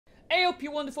Hey up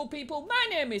you wonderful people, my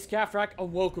name is Kafrak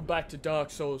and welcome back to Dark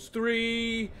Souls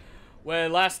 3. Where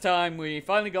last time we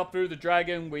finally got through the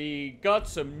dragon, we got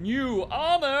some new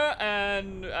armor,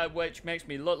 and which makes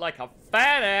me look like a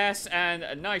fat ass, and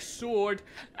a nice sword,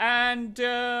 and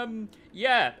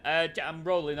yeah, I'm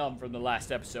rolling on from the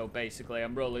last episode basically.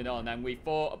 I'm rolling on, and we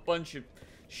fought a bunch of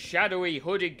shadowy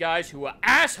hooded guys who are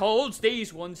assholes.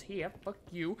 These ones here, fuck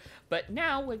you. But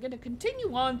now we're gonna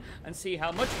continue on and see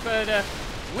how much further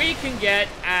we can get,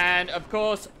 and of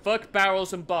course fuck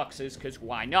barrels and boxes, because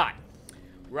why not?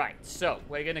 Right, so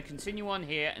we're gonna continue on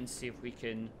here and see if we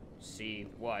can see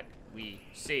what we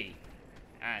see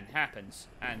and happens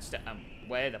and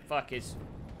where the fuck is...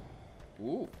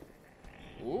 Ooh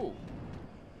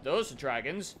those are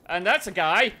dragons. And that's a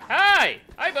guy. Hi!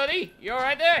 Hi, buddy. You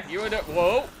alright there? You in there?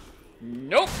 Whoa.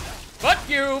 Nope. Fuck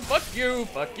you. Fuck you.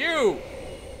 Fuck you.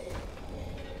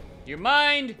 Do you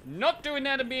mind not doing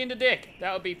that and being a dick?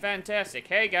 That would be fantastic.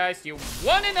 Hey, guys, do you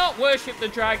want to not worship the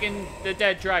dragon, the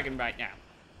dead dragon right now?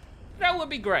 That would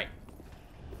be great.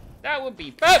 That would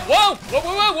be bad. Whoa! Whoa,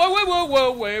 whoa, whoa, whoa,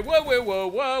 whoa, whoa, whoa, whoa, whoa, whoa,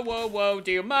 whoa, whoa, whoa.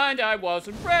 Do you mind? I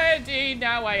wasn't ready.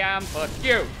 Now I am. Fuck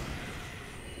you.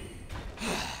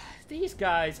 These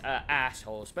guys are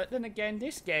assholes, but then again,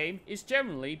 this game is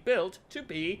generally built to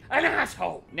be an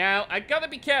asshole. Now, I gotta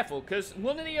be careful, because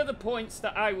one of the other points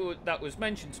that that was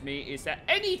mentioned to me is that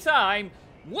anytime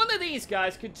one of these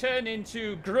guys could turn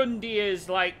into Grundier's,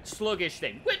 like, sluggish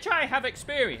thing, which I have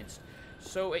experienced.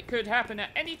 So it could happen at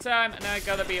any time, and I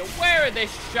gotta be aware of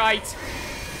this shite.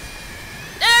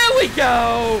 There we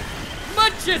go!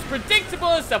 Much as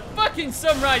predictable as the fucking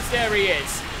sunrise there he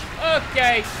is.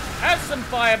 Okay, have some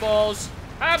fireballs.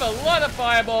 Have a lot of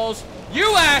fireballs.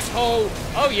 You asshole!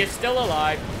 Oh, you're still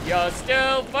alive. You're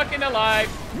still fucking alive.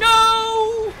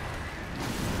 No!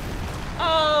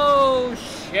 Oh,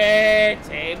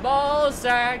 shitting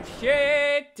ballsack,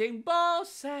 shitting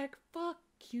ballsack. Fuck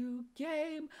you,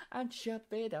 game, and shove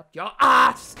it up your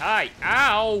ass. Hi,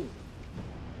 ow!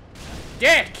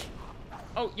 Dick!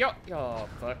 Oh, your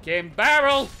fucking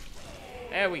barrel.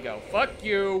 There we go. Fuck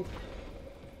you.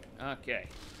 Okay,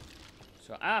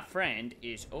 so our friend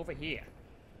is over here.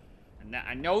 And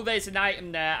I know there's an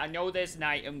item there. I know there's an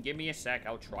item. Give me a sec.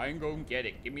 I'll try and go and get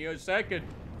it. Give me a second.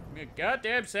 Give me a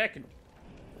goddamn second.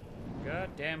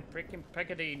 Goddamn frickin'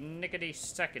 pickety nickety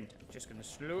second. I'm just gonna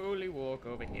slowly walk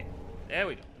over here. There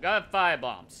we go. Got fire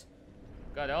bombs.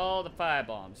 Got all the fire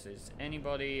bombs. Is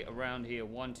anybody around here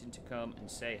wanting to come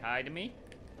and say hi to me?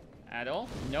 At all?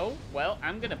 No? Well,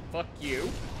 I'm gonna fuck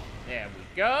you. There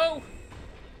we go.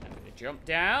 Jump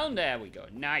down. There we go.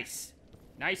 Nice.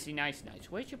 Nicey, nice, nice.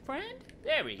 Where's your friend?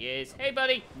 There he is. Hey,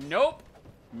 buddy. Nope.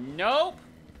 Nope.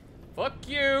 Fuck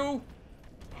you.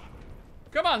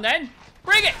 Come on, then.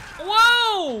 Bring it.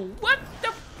 Whoa. What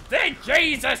the...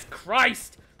 Jesus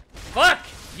Christ. Fuck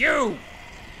you.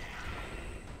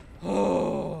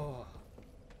 Oh.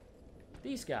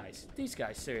 These guys,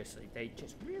 seriously, they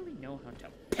just really know how to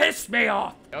piss me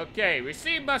off. Okay,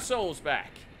 receive my souls back.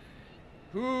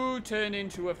 Who turned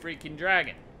into a freaking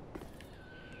dragon?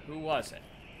 Who was it?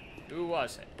 Who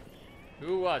was it?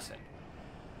 Who was it?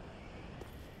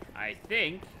 I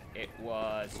think it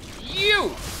was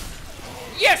you!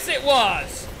 Yes, it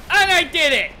was! And I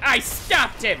did it! I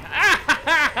stopped him!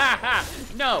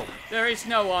 No, there is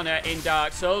no honor in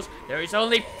Dark Souls. There is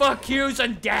only fuck yous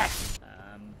and death!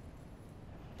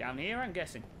 Down here, I'm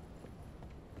guessing.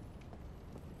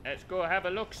 Let's go have a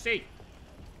look-see.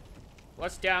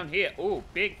 What's down here? Oh,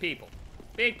 big people.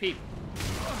 Big people.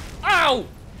 Ow!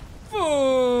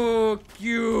 Fuck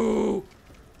you!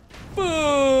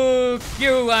 Fuck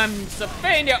you! I'm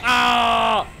suffering you!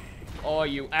 Ah! Oh,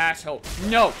 you asshole.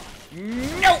 No!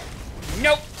 Nope!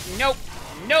 Nope! Nope!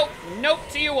 Nope! Nope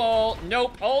to you all!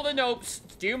 Nope! All the nopes!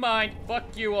 Do you mind?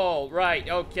 Fuck you all. Right,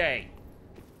 okay.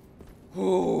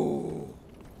 Ooh.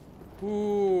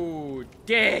 Ooh.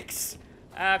 Dicks!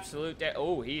 Absolute dick.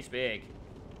 Oh, he's big.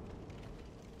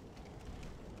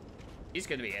 He's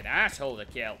gonna be an asshole to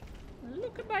kill.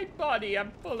 Look at my body,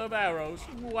 I'm full of arrows.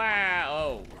 Wow.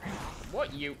 Oh.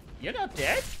 What, you're not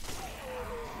dead?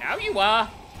 Now you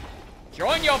are.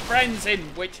 Join your friends in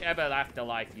whichever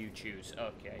afterlife you choose.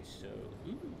 Okay, so...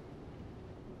 Ooh.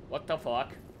 What the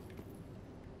fuck?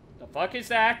 The fuck is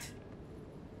that?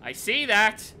 I see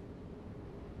that.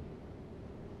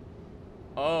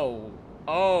 Oh.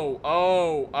 Oh,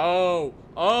 oh, oh,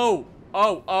 oh,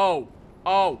 oh, oh,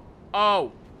 oh,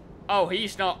 oh. Oh,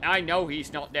 he's not... I know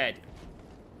he's not dead.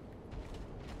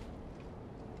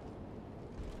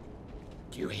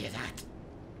 Do you hear that?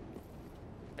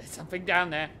 There's something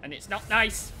down there, and it's not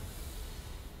nice.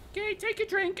 Okay, take a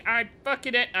drink. I'm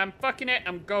fucking it. I'm fucking it.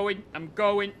 I'm going. I'm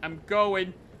going. I'm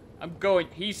going. I'm going.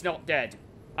 He's not dead.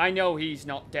 I know he's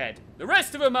not dead. The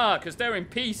rest of them are, because they're in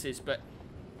pieces, but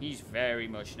he's very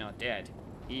much not dead.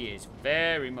 He is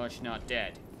very much not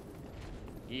dead.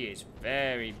 He is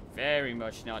very, very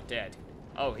much not dead.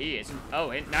 Oh, he isn't. Oh,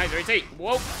 neither is he.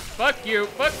 Whoa. Fuck you.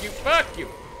 Fuck you. Fuck you.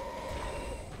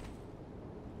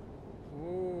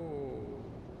 Ooh.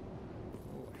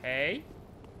 Hey?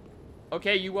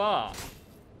 Okay, you are.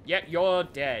 Yep, you're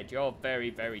dead. You're very,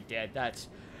 very dead. That's...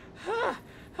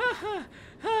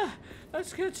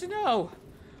 That's good to know.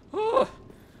 Ooh.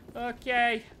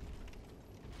 Okay.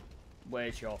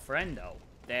 Where's your friend, though?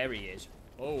 There he is.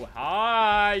 Oh,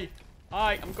 hi.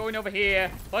 Hi, I'm going over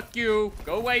here. Fuck you.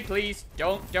 Go away, please.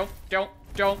 Don't.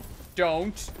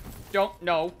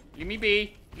 No. Leave me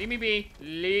be. Leave me be.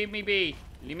 Leave me be.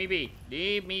 Leave me be.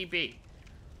 Leave me be.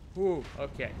 Ooh,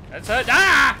 okay. That's it.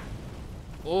 Ah!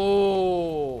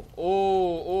 Oh,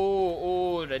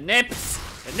 the nips.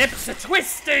 The nips are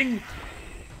twisting.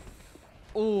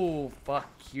 Oh, fuck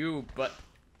you, but...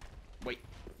 Wait,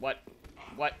 what?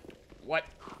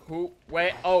 Who?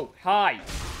 Where? Oh, hi.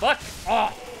 Fuck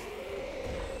off.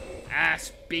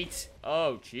 Ass beat.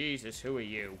 Oh, Jesus, who are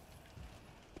you?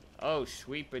 Oh,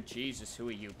 sweet but Jesus, who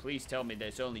are you? Please tell me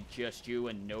there's only just you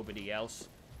and nobody else.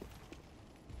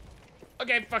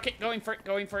 Okay, fuck it. Going for it.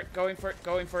 Ah,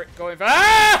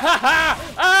 ha, ha!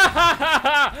 Ah, ha, ha,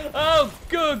 ha! Oh,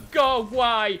 good God,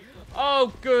 why?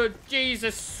 Oh, good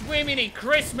Jesus, swimminy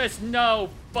Christmas, no,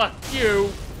 fuck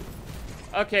you.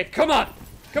 Okay, come on,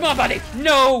 buddy.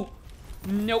 No.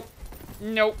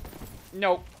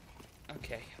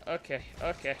 Okay.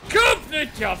 Come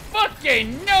to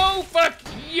fucking no, fuck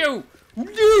you.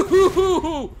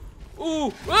 No.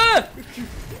 Ooh, no.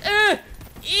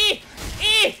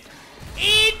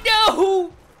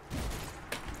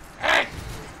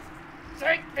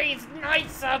 Take these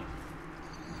knights up.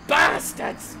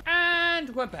 Bastards!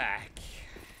 And we're back.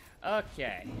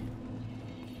 Okay.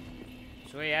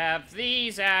 So we have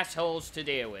these assholes to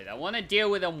deal with. I want to deal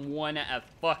with them one at a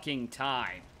fucking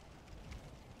time.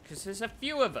 Because there's a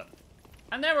few of them.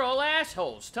 And they're all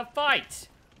assholes to fight.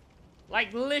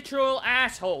 Like literal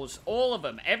assholes. All of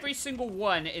them. Every single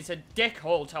one is a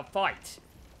dickhole to fight.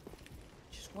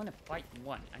 I just want to fight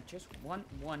one. I just want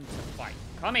one to fight.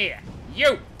 Come here.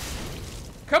 You!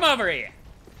 Come over here.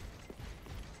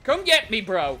 Come get me,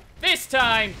 bro. This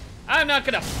time, I'm not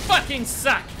gonna fucking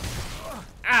suck.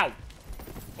 Ow.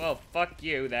 Well, fuck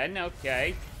you then,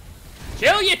 okay.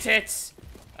 Chill your tits.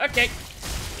 Okay.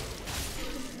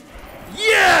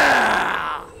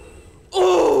 Yeah!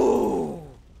 Ooh!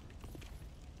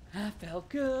 That felt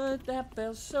good, that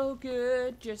felt so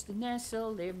good. Just a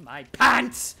nestle in my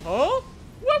pants. Oh?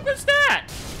 What was that?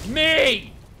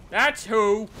 Me! That's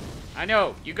who. I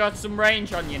know, you got some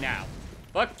range on you now.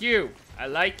 Fuck you. I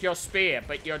like your spear,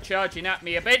 but you're charging at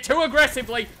me a bit too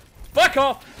aggressively. Fuck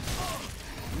off.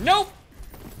 Nope.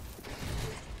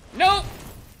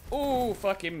 Ooh,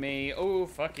 fucking me. Ooh,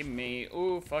 fucking me.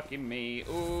 Ooh, fucking me.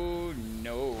 Ooh,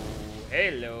 no.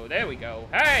 Hello, there we go.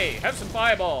 Hey, have some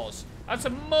fireballs. Have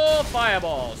some more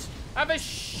fireballs. Have a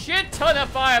shit ton of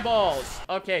fireballs.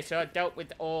 Okay, so I dealt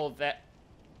with all that.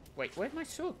 Wait, where'd my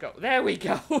sword go? There we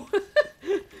go.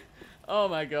 Oh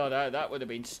my God, that would have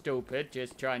been stupid,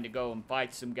 just trying to go and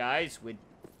fight some guys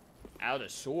without a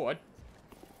sword.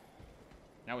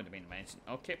 That would have been amazing.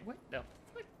 Okay, what the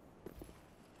fuck?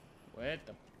 Where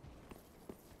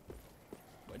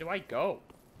do I go?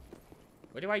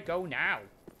 Where do I go now?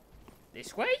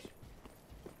 This way?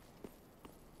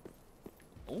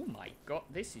 Oh my God,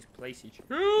 this place is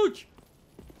huge!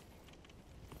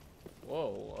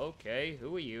 Whoa, okay,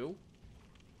 who are you?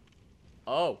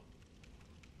 Oh.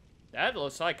 That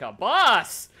looks like a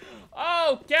boss!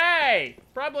 Okay!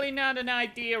 Probably not an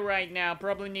idea right now.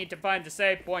 Probably need to find the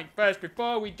save point first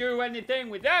before we do anything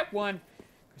with that one.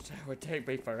 Because that would take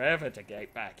me forever to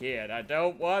get back here, and I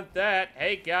don't want that.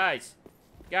 Hey, guys.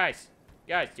 Guys,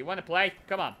 do you want to play?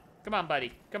 Come on,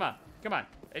 buddy. Come on.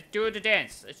 Let's do the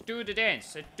dance.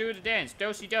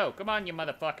 Do-si-do. Come on, you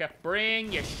motherfucker.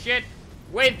 Bring your shit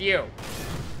with you.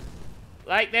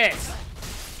 Like this.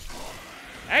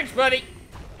 Thanks, buddy.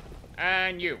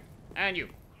 And you.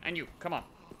 Come on.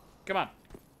 Go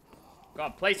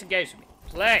on, play some games with me.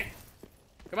 Play.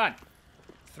 Come on.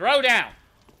 Throw down.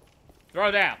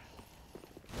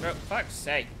 Fuck's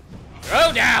sake.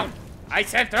 Throw down. I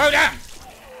said throw down.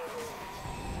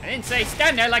 I didn't say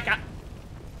stand there like a...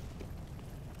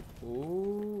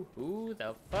 Ooh, who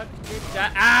the fuck did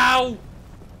that? Ow!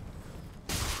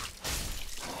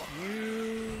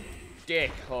 You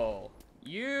dickhole.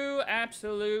 You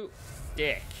absolute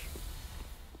dick.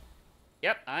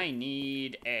 Yep, I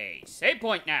need a save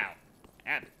point now.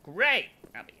 That'd be great.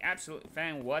 That'd be absolutely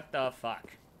fan. What the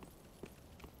fuck?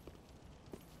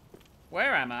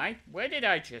 Where am I? Where did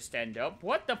I just end up?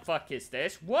 What the fuck is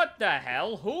this? What the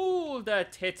hell? Who the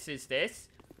tits is this?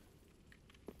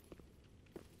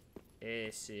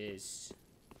 This is...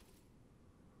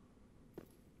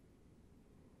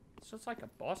 This looks like a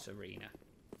boss arena.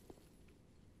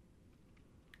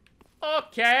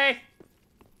 Okay.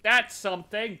 That's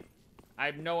something. I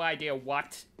have no idea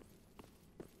what.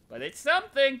 But it's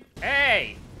something.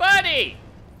 Hey, buddy!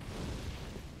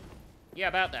 Yeah,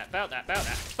 about that.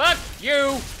 Fuck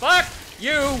you! Fuck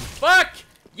you! Fuck!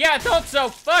 Yeah, I thought so!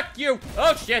 Fuck you!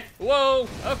 Oh, shit! Whoa!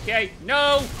 Okay,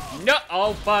 no! No!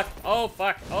 Oh, fuck! Oh,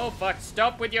 fuck! Oh, fuck!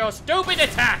 Stop with your stupid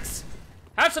attacks!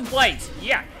 Have some blades!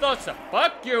 Yeah, thought so!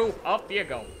 Fuck you! Off you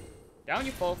go! Down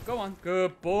you fall. Go on.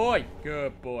 Good boy!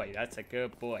 Good boy. That's a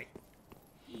good boy.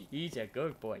 He's a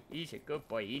good boy. He's a good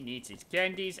boy. He needs his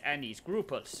candies and his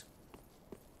groupers.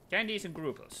 Candies and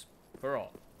groupers. For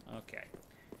all. Okay.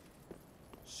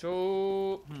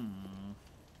 So,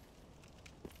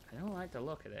 I don't like the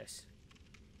look of this.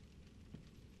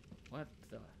 What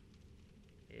the?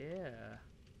 Yeah.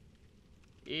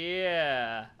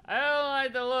 Yeah. I don't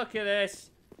like the look of this.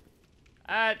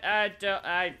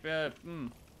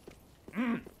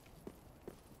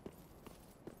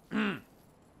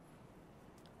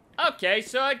 Okay,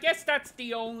 so I guess that's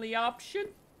the only option.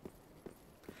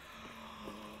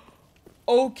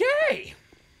 Okay.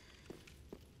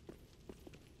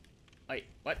 Wait,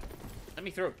 what? Let me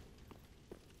through.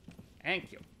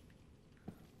 Thank you.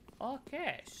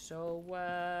 Okay, so,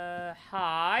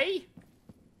 hi.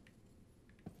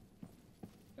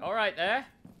 All right there.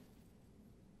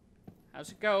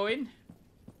 How's it going?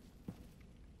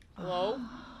 Hello?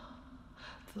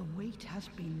 The wait has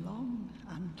been long,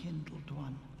 unkindled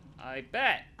one. I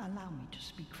bet. Allow me to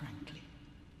speak frankly.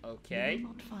 Okay. You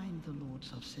will not find the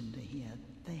Lords of Cinder here.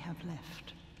 They have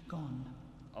left, gone.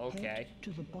 Okay. Head to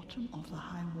the bottom of the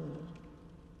high wall.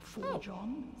 Forge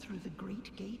on through the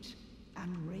great gate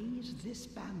and raise this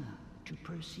banner to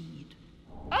proceed.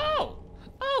 Oh!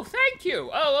 Oh, thank you!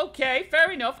 Oh, okay,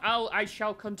 fair enough. I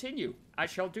shall continue. I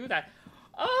shall do that.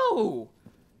 Oh!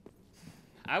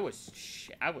 I was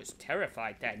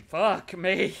terrified then. Fuck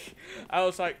me. I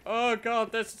was like, oh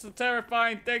god, this is a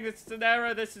terrifying thing. This is an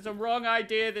error. This is a wrong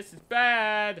idea. This is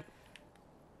bad.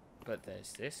 But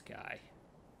there's this guy.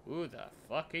 Who the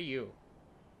fuck are you?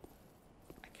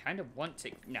 I kind of want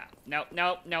to... No.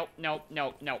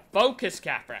 Focus,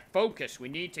 Kafrak. Focus. We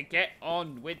need to get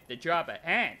on with the job at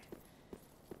hand.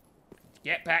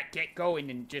 Get back, get going,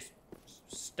 and just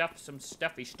stuff some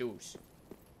stuffy stews.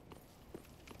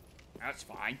 That's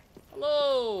fine.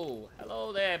 Hello!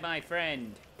 Hello there, my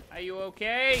friend. Are you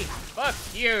okay? Fuck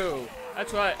you!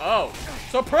 That's right. Oh.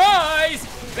 Surprise!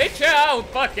 Bitch out!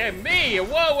 Fucking me!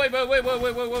 Whoa, wait.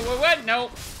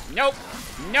 No. Nope.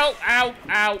 No. Ow.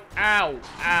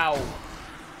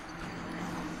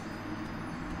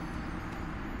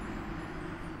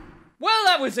 Well,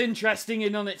 that was interesting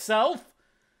in on itself.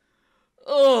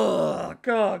 Oh,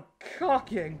 God.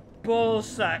 Cocking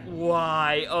ballsack.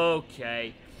 Why?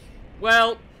 Okay.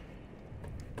 Well,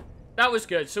 that was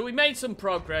good. So we made some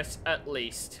progress, at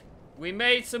least. We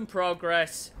made some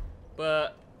progress,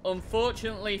 but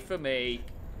unfortunately for me,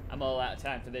 I'm all out of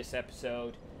time for this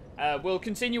episode. We'll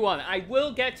continue on. I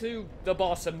will get to the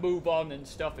boss and move on and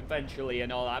stuff eventually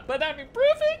and all that, but I'm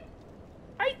improving,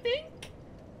 I think.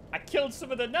 I killed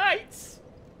some of the knights.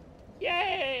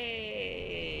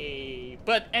 Yay!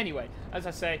 But anyway, as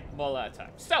I say, I'm all out of time.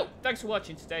 So, thanks for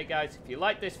watching today, guys. If you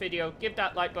like this video, give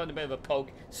that like button a bit of a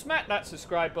poke, smack that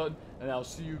subscribe button, and I'll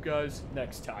see you guys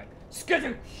next time.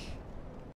 Skadoosh!